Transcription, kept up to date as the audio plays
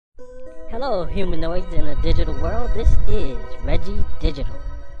Hello, humanoids in a digital world. This is Reggie Digital.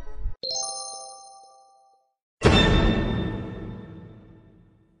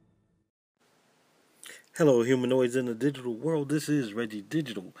 Hello, humanoids in the digital world. This is Reggie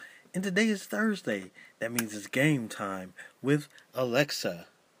Digital, and today is Thursday. That means it's game time with Alexa.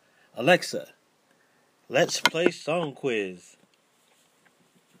 Alexa, let's play Song Quiz.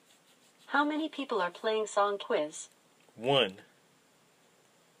 How many people are playing Song Quiz? 1.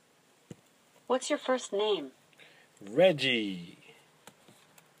 What's your first name? Reggie.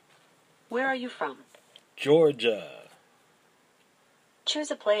 Where are you from? Georgia. Choose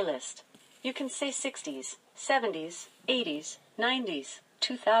a playlist. You can say 60s, 70s, 80s, 90s,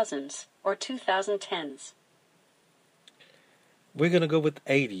 2000s, or 2010s. We're going to go with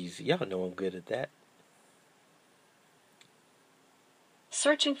 80s. Y'all know I'm good at that.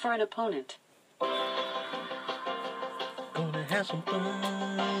 Searching for an opponent. Gonna have some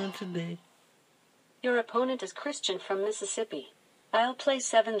fun today. Your opponent is Christian from Mississippi. I'll play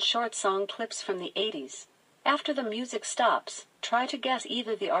 7 short song clips from the 80s. After the music stops, try to guess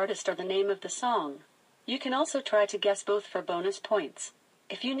either the artist or the name of the song. You can also try to guess both for bonus points.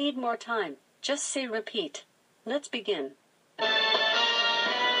 If you need more time, just say repeat. Let's begin.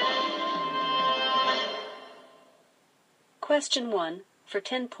 Question 1, for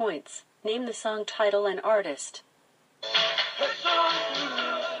 10 points. Name the song title and artist.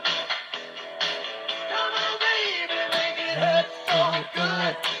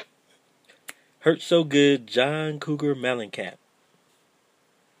 Hurt So Good, John Cougar Mellencamp.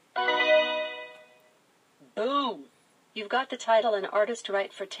 Boom! You've got the title and artist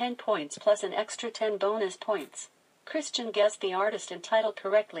right for 10 points plus an extra 10 bonus points. Christian guessed the artist and title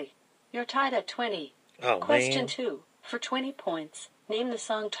correctly. You're tied at 20. Oh, Question man. 2, for 20 points. Name the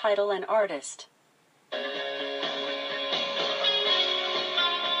song title and artist.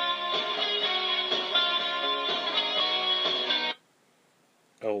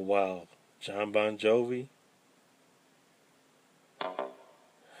 Oh, wow. John Bon Jovi.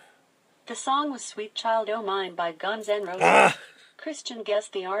 The song was Sweet Child O' Mine by Guns N' Roses. Ah! Christian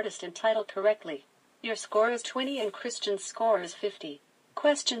guessed the artist and title correctly. Your score is 20 and Christian's score is 50.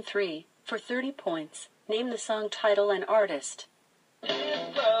 Question 3, for 30 points. Name the song title and artist.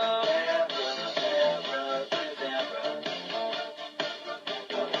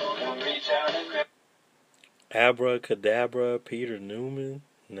 Abracadabra, Peter Newman.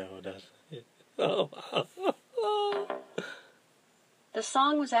 No, that's it. Oh. The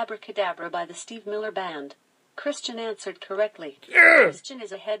song was Abracadabra by the Steve Miller Band. Christian answered correctly. Yeah. Christian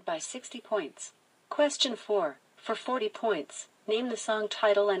is ahead by 60 points. Question 4, for 40 points. Name the song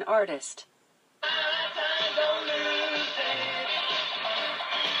title and artist.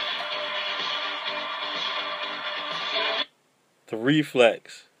 The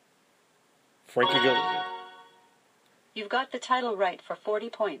Reflex. Frankie Goes. You've got the title right for 40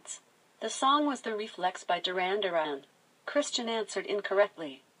 points. The song was The Reflex by Duran Duran. Christian answered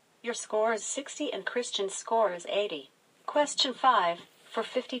incorrectly. Your score is 60 and Christian's score is 80. Question 5, for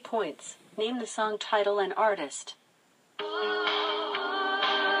 50 points. Name the song title and artist.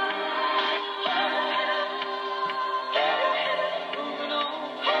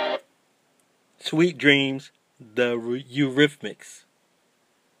 Sweet Dreams, the Eurythmics.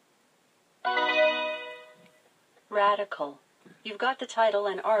 Radical. You've got the title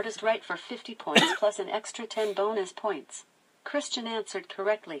and artist right for 50 points plus an extra 10 bonus points. Christian answered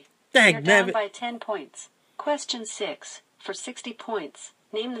correctly. You're down by 10 points. Question 6, for 60 points.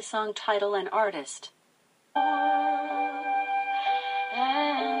 Name the song title and artist.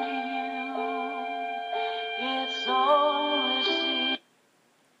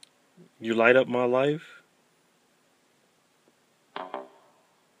 You Light Up My Life.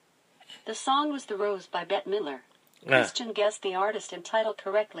 The song was The Rose by Bette Midler. Christian guessed the artist and title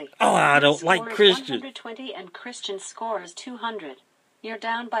correctly. Oh, I don't like Christian. 120 and Christian's score is 200. You're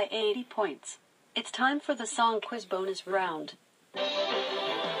down by 80 points. It's time for the song quiz bonus round. This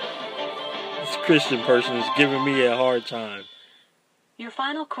Christian person is giving me a hard time. Your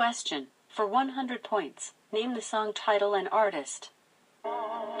final question, for 100 points. Name the song title and artist.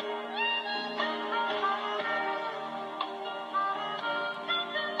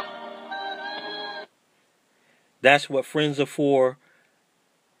 That's What Friends Are For.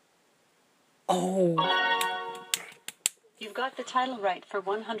 Oh. You've got the title right for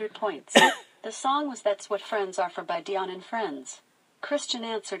 100 points. The song was That's What Friends Are For by Dion and Friends. Christian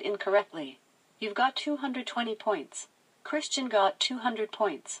answered incorrectly. You've got 220 points. Christian got 200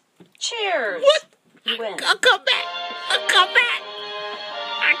 points. Cheers! What? You win. I'll come back. I'll come back.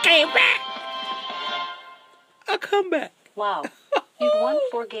 I came back. I'll come back. Wow. You've won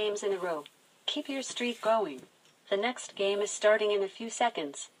 4 games in a row. Keep your streak going. The next game is starting in a few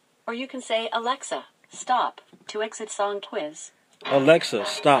seconds. Or you can say, Alexa, stop, to exit song quiz. Alexa,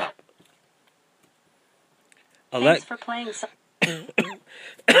 stop. Thanks for playing.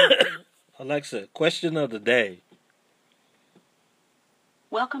 Alexa, question of the day.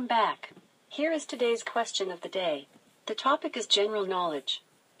 Welcome back. Here is today's question of the day. The topic is general knowledge.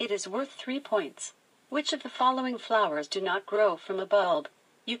 It is worth 3 points. Which of the following flowers do not grow from a bulb?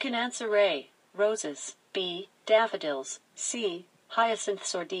 You can answer A, roses, B, daffodils, C,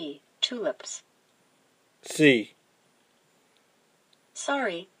 hyacinths, or D, tulips. C.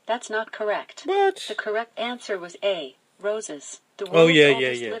 Sorry, that's not correct. What? The correct answer was A, roses. The world's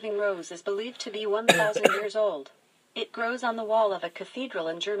oldest living rose is believed to be 1,000 years old. It grows on the wall of a cathedral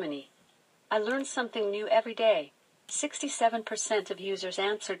in Germany. I learn something new every day. 67% of users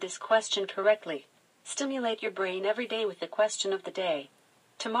answered this question correctly. Stimulate your brain every day with the question of the day.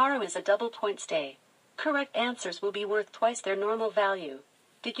 Tomorrow is a double points day. Correct answers will be worth twice their normal value.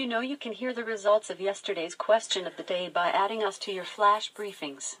 Did you know you can hear the results of yesterday's question of the day by adding us to your flash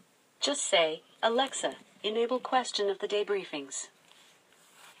briefings? Just say, Alexa, enable question of the day briefings.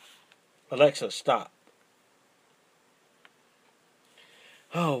 Alexa, stop.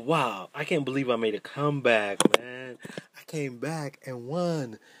 Oh, wow. I can't believe I made a comeback, man. I came back and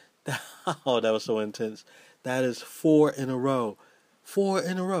won. Oh, that was so intense. That is 4 in a row. 4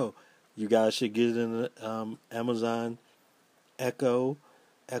 in a row. You guys should get it in the Amazon Echo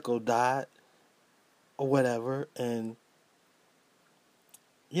Dot, or whatever. And,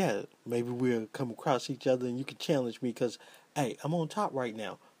 yeah, maybe we'll come across each other and you can challenge me because, hey, I'm on top right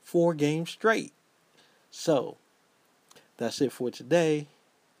now. 4 games straight. So, that's it for today.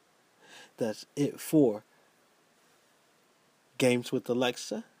 That's it for Games with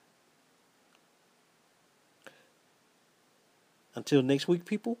Alexa. Until next week,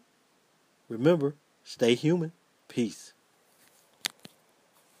 people, remember, stay human. Peace.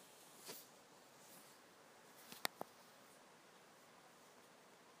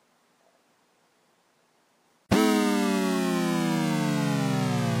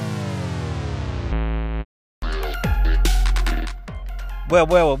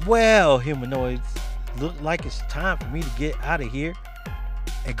 Well, humanoids. Look like it's time for me to get out of here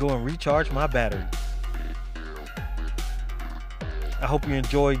and go and recharge my batteries. I hope you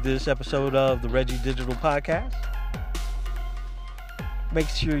enjoyed this episode of the Reggie Digital Podcast. Make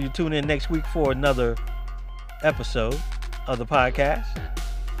sure you tune in next week for another episode of the podcast.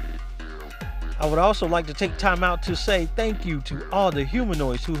 I would also like to take time out to say thank you to all the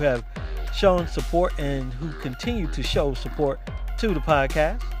humanoids who have shown support and who continue to show support to the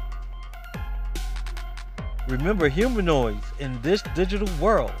podcast. Remember, humanoids in this digital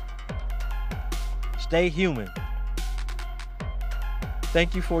world, stay human.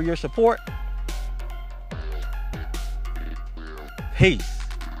 Thank you for your support. Peace.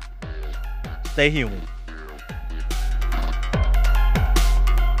 Stay human.